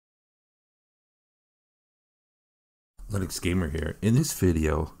Linux Gamer here. In this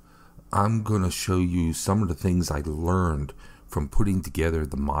video, I'm going to show you some of the things I learned from putting together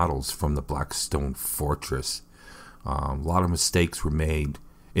the models from the Blackstone Fortress. A lot of mistakes were made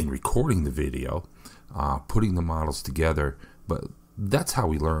in recording the video, putting the models together, but that's how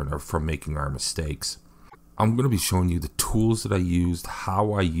we learn, or from making our mistakes. I'm going to be showing you the tools that I used,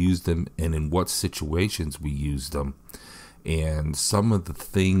 how I used them, and in what situations we used them, and some of the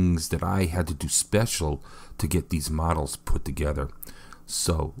things that I had to do special to get these models put together.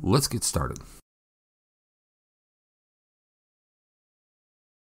 So let's get started.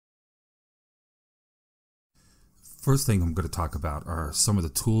 First thing I'm going to talk about are some of the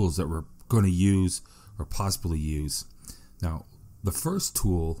tools that we're going to use or possibly use. Now, the first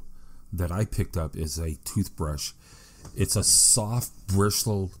tool that I picked up is a toothbrush. It's a soft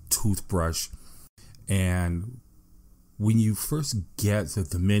bristle toothbrush, and when you first get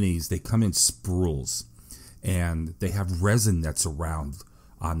the minis, they come in spools, and they have resin that's around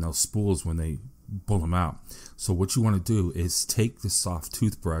on those spools when they pull them out. So what you want to do is take the soft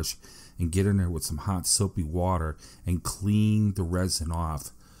toothbrush and get in there with some hot soapy water and clean the resin off.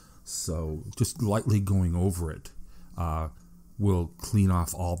 So just lightly going over it will clean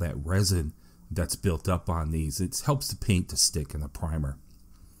off all that resin that's built up on these. It helps the paint to stick in the primer.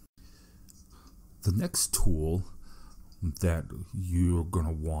 The next tool that you're going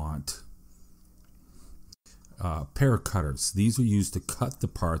to want, pair of cutters. These are used to cut the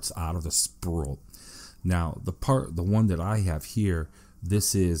parts out of the spool. Now the one that I have here,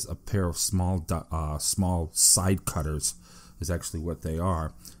 this is a pair of small side cutters is actually what they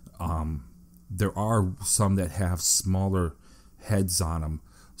are. There are some that have smaller heads on them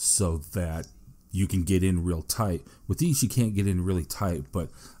so that you can get in real tight. With these you can't get in really tight, but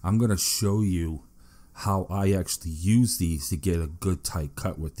I'm going to show you how I actually use these to get a good tight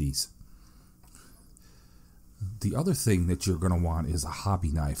cut with these. The other thing that you're going to want is a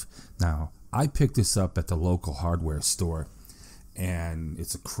hobby knife. Now, I picked this up at the local hardware store, and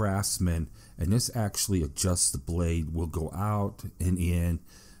it's a Craftsman, and this actually adjusts the blade, will go out and in,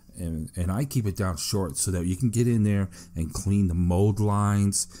 and I keep it down short so that you can get in there and clean the mold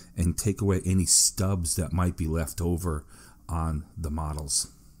lines and take away any stubs that might be left over on the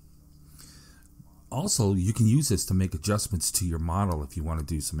models. Also, you can use this to make adjustments to your model if you want to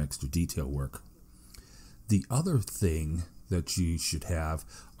do some extra detail work. The other thing that you should have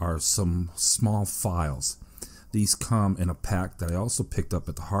are some small files. These come in a pack that I also picked up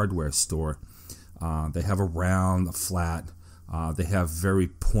at the hardware store. They have a round, a flat. They have very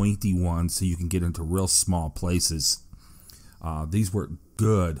pointy ones so you can get into real small places. These work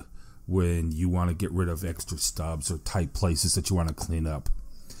good when you want to get rid of extra stubs or tight places that you want to clean up.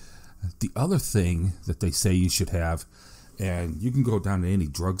 The other thing that they say you should have, and you can go down to any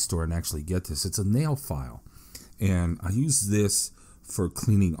drugstore and actually get this, it's a nail file. And I use this for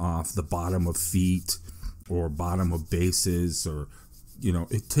cleaning off the bottom of feet or bottom of bases, or, you know,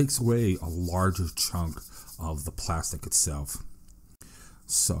 it takes away a larger chunk of the plastic itself.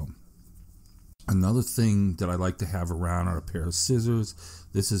 So another thing that I like to have around are a pair of scissors.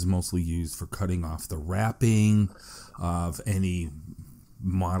 This is mostly used for cutting off the wrapping of any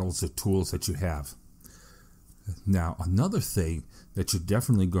models or tools that you have. Now, another thing that you're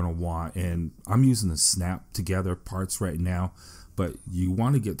definitely going to want, and I'm using the snap together parts right now, but you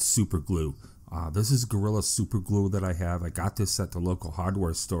want to get super glue. This is Gorilla super glue that I have. I got this at the local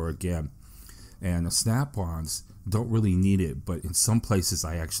hardware store again, and the snap-ons don't really need it, but in some places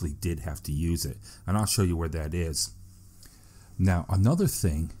I actually did have to use it, and I'll show you where that is. Now, another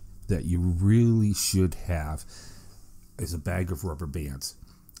thing that you really should have is a bag of rubber bands.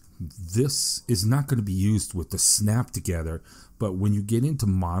 This is not going to be used with the snap together, but when you get into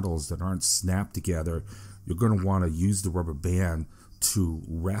models that aren't snapped together, you're going to want to use the rubber band to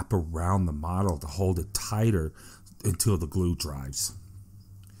wrap around the model to hold it tighter until the glue dries.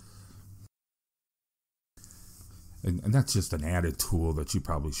 And that's just an added tool that you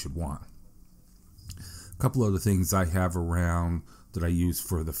probably should want. A couple other things I have around that I use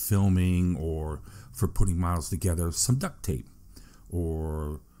for the filming or for putting models together, some duct tape,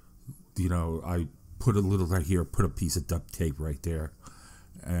 or, you know, I put a little right here, put a piece of duct tape right there.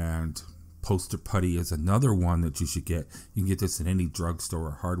 And poster putty is another one that you should get. You can get this in any drugstore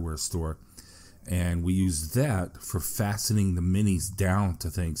or hardware store. And we use that for fastening the minis down to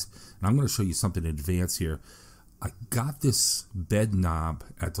things. And I'm going to show you something in advance here. I got this bed knob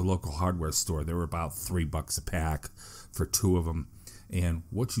at the local hardware store. They were about $3 a pack for 2 of them. And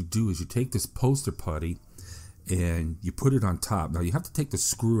what you do is you take this poster putty and you put it on top. Now you have to take the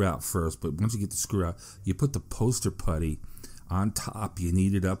screw out first, but once you get the screw out, you put the poster putty on top. You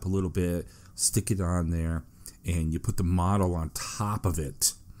knead it up a little bit, stick it on there, and you put the model on top of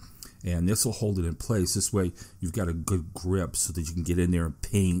it, and this will hold it in place. This way you've got a good grip so that you can get in there and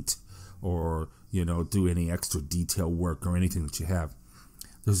paint, or do any extra detail work or anything that you have.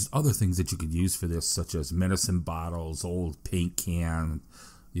 There's other things that you could use for this, such as medicine bottles, old paint can,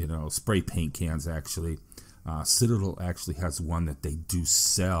 spray paint cans actually. Citadel actually has one that they do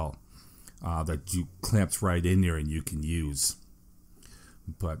sell that you clamps right in there and you can use.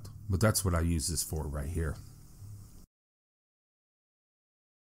 But that's what I use this for right here.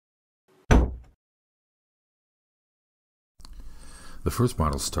 The first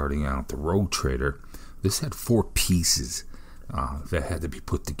model starting out, the Rogue Trader, this had 4 pieces that had to be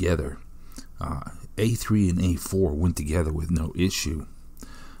put together. A3 and A4 went together with no issue.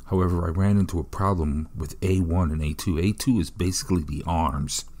 However, I ran into a problem with A1 and A2. A2 is basically the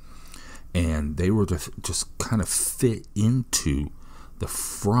arms, and they were just kind of fit into the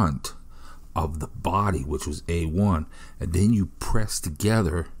front of the body, which was A1, and then you press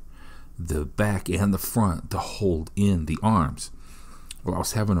together the back and the front to hold in the arms. Well, I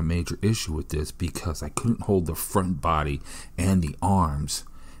was having a major issue with this because I couldn't hold the front body and the arms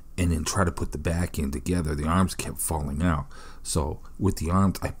and then try to put the back in together. The arms kept falling out. So with the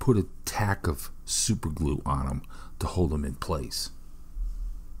arms, I put a tack of super glue on them to hold them in place.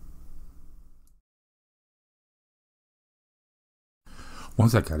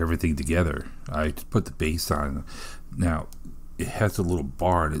 Once I got everything together, I put the base on. Now, it has a little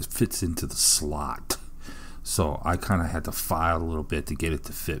bar and it fits into the slot. So I kind of had to file a little bit to get it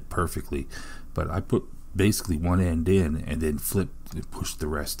to fit perfectly. But I put basically one end in and then flipped and pushed the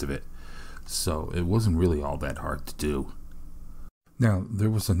rest of it. So it wasn't really all that hard to do. Now, there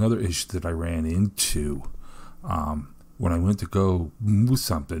was another issue that I ran into. When I went to go move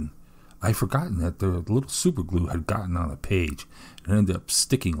something, I forgotten that the little super glue had gotten on the page and ended up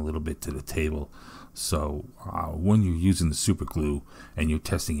sticking a little bit to the table. So when you're using the super glue and you're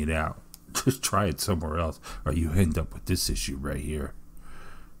testing it out, just try it somewhere else, or you end up with this issue right here.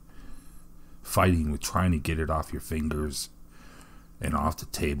 Fighting with trying to get it off your fingers and off the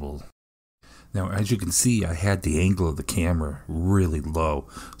table. Now, as you can see, I had the angle of the camera really low,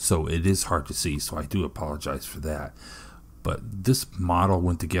 so it is hard to see, so I do apologize for that. But this model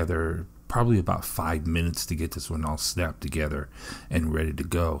went together probably about 5 minutes to get this one all snapped together and ready to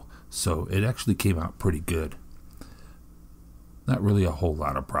go. So it actually came out pretty good. Not really a whole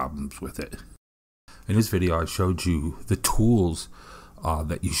lot of problems with it. In this video, I showed you the tools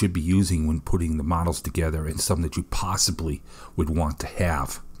that you should be using when putting the models together, and some that you possibly would want to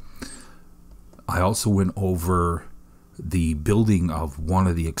have. I also went over the building of one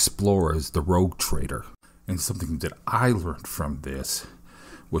of the explorers, the Rogue Trader. And something that I learned from this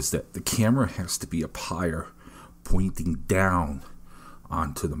was that the camera has to be up higher, pointing down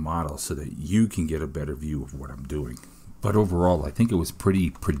onto the model so that you can get a better view of what I'm doing. But overall, I think it was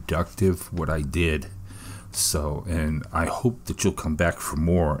pretty productive what I did. So, and I hope that you'll come back for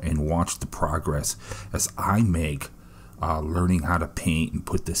more and watch the progress as I make learning how to paint and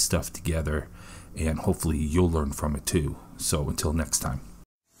put this stuff together. And hopefully you'll learn from it too. So until next time.